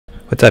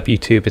What's up,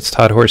 YouTube? It's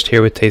Todd Horst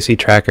here with Tasty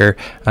Tracker.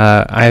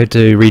 I had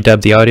to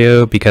redub the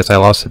audio because I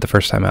lost it the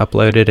first time I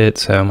uploaded it,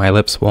 so my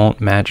lips won't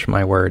match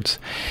my words.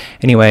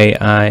 Anyway,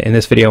 in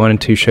this video I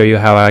wanted to show you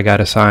how I got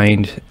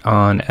assigned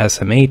on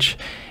SMH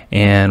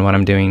and what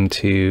I'm doing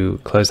to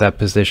close that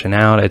position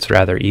out. It's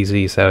rather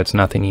easy, so it's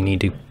nothing you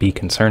need to be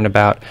concerned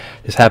about.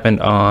 This happened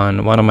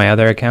on one of my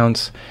other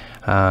accounts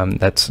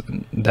that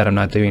I'm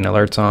not doing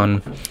alerts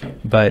on,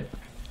 but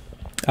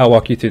I'll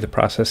walk you through the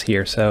process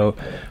here. So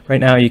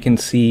right now you can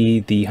see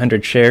the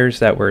 100 shares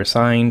that were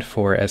assigned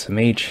for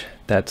SMH.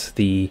 That's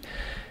the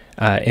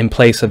in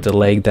place of the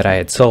leg that I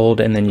had sold,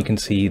 and then you can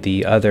see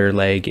the other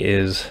leg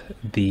is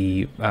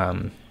the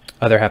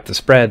other half the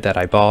spread that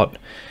I bought.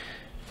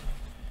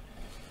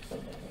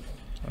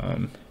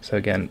 So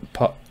again,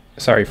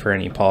 sorry for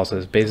any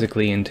pauses.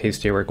 Basically in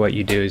Tastywork what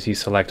you do is you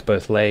select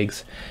both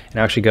legs, and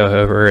I'll actually go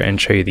over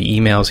and show you the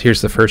emails.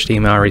 Here's the first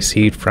email I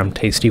received from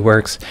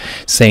Tastyworks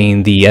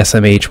saying the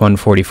SMH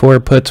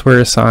 144 puts were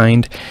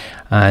assigned,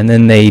 and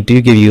then they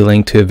do give you a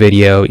link to a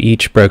video.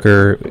 Each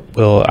broker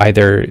will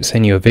either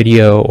send you a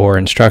video or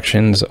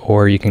instructions,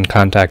 or you can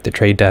contact the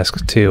trade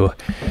desk to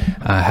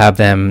have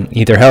them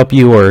either help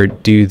you or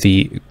do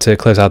to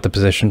close out the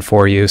position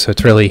for you. So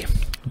it's really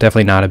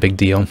definitely not a big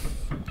deal.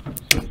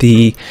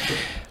 The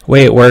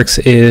way it works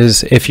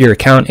is if your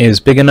account is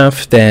big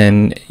enough,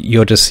 then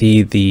you'll just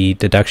see the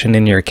deduction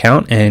in your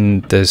account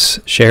and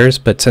those shares.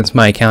 But since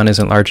my account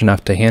isn't large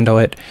enough to handle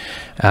it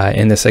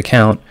in this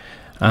account,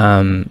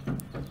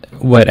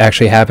 what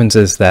actually happens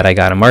is that I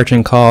got a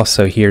margin call.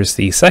 So here's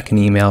the second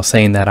email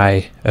saying that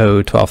I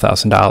owe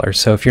 $12,000.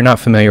 So if you're not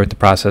familiar with the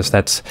process,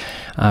 that's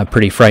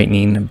pretty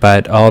frightening.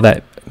 But all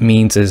that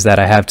means is that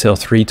I have till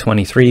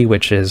 3/23,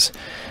 which is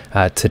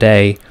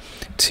today,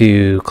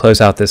 to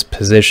close out this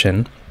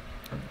position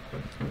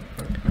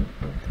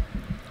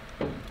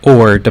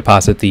or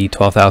deposit the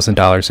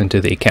 $12,000 into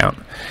the account.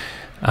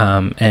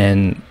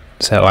 And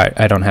so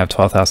I don't have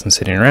 $12,000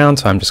 sitting around,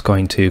 so I'm just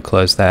going to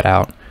close that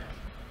out.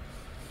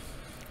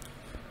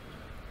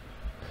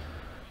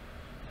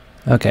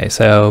 Okay,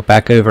 so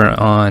back over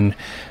on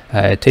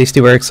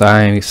Tastyworks,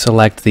 I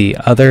select the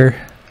other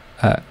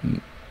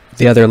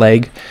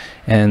leg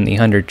and the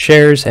 100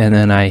 shares, and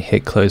then I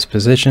hit close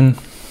position.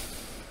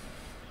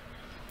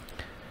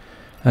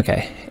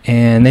 Okay,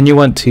 and then you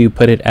want to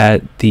put it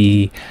at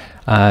the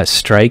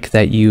strike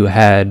that you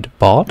had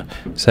bought.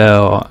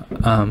 So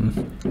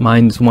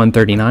mine's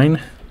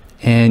 139,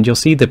 and you'll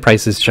see the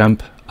prices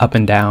jump up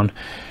and down.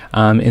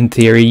 In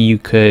theory, you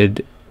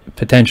could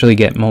potentially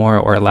get more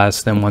or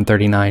less than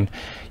 139.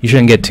 You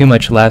shouldn't get too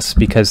much less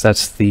because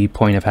that's the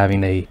point of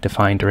having a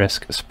defined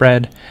risk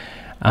spread.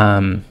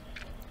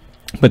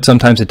 But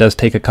sometimes it does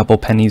take a couple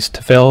pennies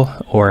to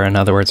fill, or in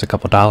other words, a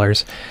couple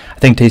dollars. I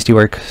think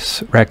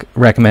Tastyworks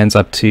recommends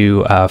up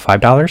to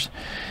 $5.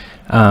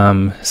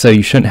 So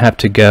you shouldn't have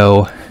to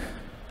go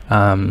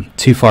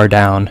too far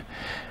down,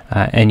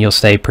 and you'll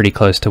stay pretty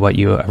close to what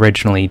you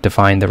originally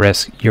defined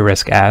your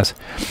risk as.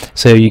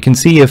 So you can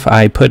see if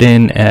I put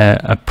in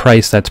a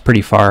price that's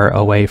pretty far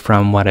away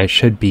from what I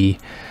should be,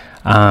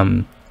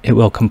 it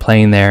will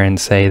complain there and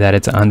say that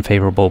it's an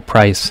unfavorable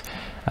price.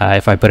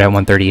 If I put it at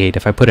 138,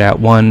 if I put it at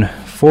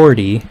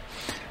 140,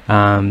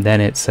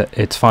 then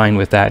it's fine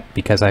with that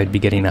because I'd be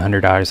getting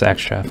 $100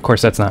 extra. Of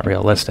course, that's not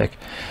realistic.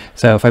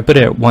 So if I put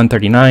it at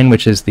 139,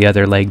 which is the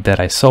other leg that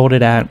I sold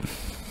it at,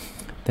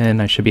 then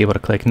I should be able to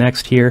click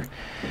next here.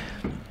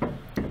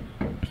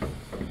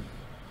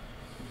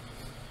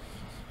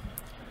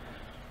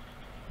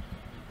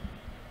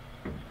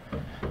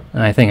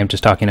 And I think I'm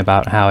just talking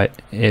about how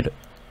it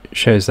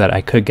shows that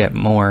I could get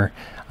more,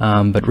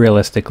 but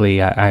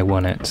realistically I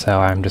wouldn't, so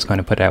I'm just going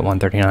to put it at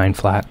 139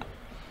 flat.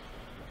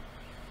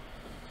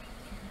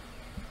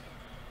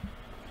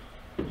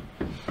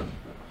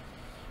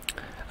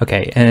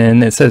 Okay,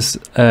 and it says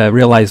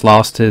realized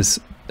loss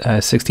is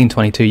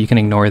 1622. You can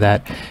ignore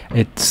that.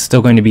 It's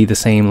still going to be the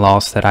same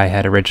loss that I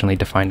had originally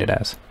defined it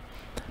as.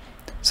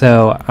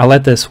 So I'll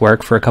let this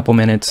work for a couple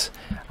minutes,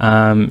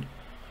 and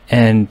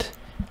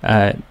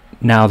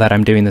now that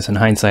I'm doing this in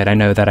hindsight, I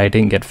know that I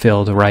didn't get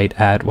filled right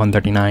at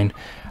 139.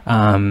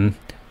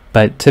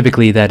 But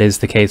typically that is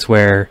the case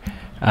where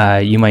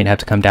you might have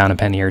to come down a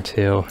penny or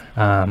two.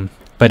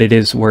 But it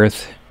is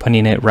worth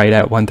putting it right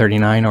at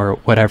 139 or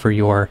whatever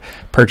your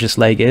purchase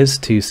leg is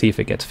to see if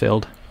it gets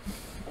filled.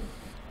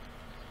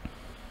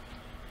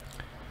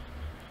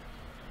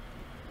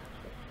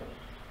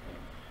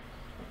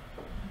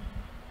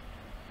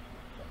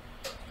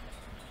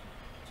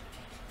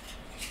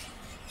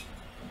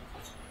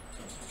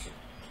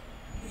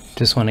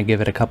 Just want to give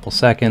it a couple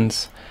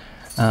seconds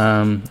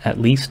at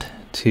least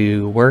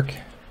to work,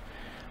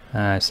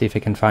 see if it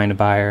can find a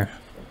buyer.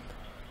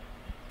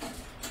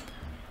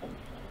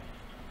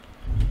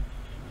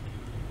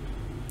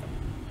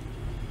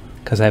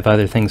 Because I have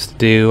other things to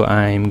do,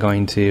 I'm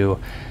going to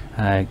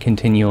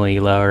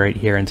continually lower it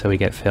here until we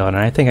get filled. And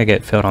I think I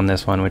get filled on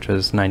this one, which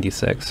was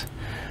 96.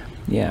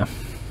 Yeah.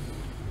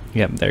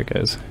 Yep, there it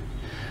goes.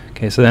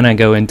 Okay, so then I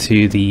go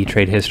into the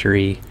trade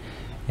history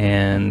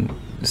and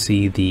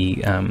see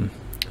the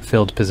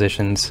filled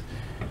positions,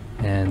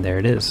 and there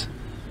it is.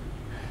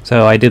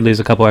 So I did lose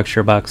a couple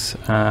extra bucks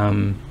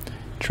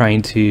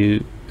trying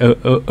to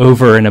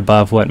over and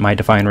above what my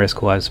defined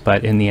risk was,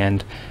 but in the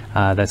end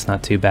that's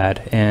not too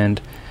bad. And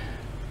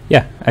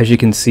yeah, as you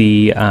can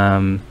see,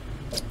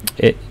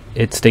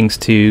 it stinks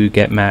to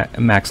get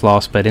max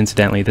loss, but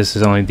incidentally this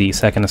is only the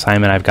second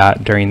assignment I've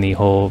got during the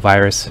whole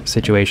virus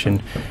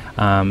situation.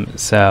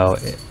 So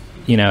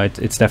you know,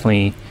 it's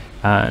definitely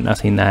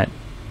nothing that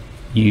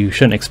you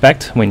shouldn't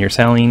expect when you're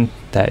selling,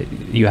 that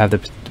you have the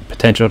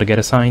potential to get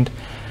assigned.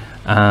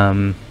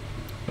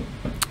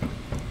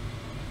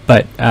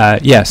 But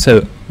yeah,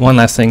 so one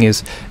last thing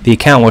is the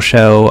account will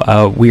show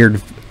a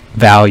weird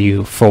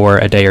value for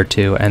a day or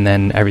two, and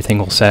then everything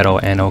will settle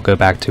and it'll go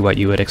back to what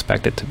you would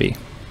expect it to be.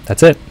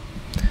 That's it.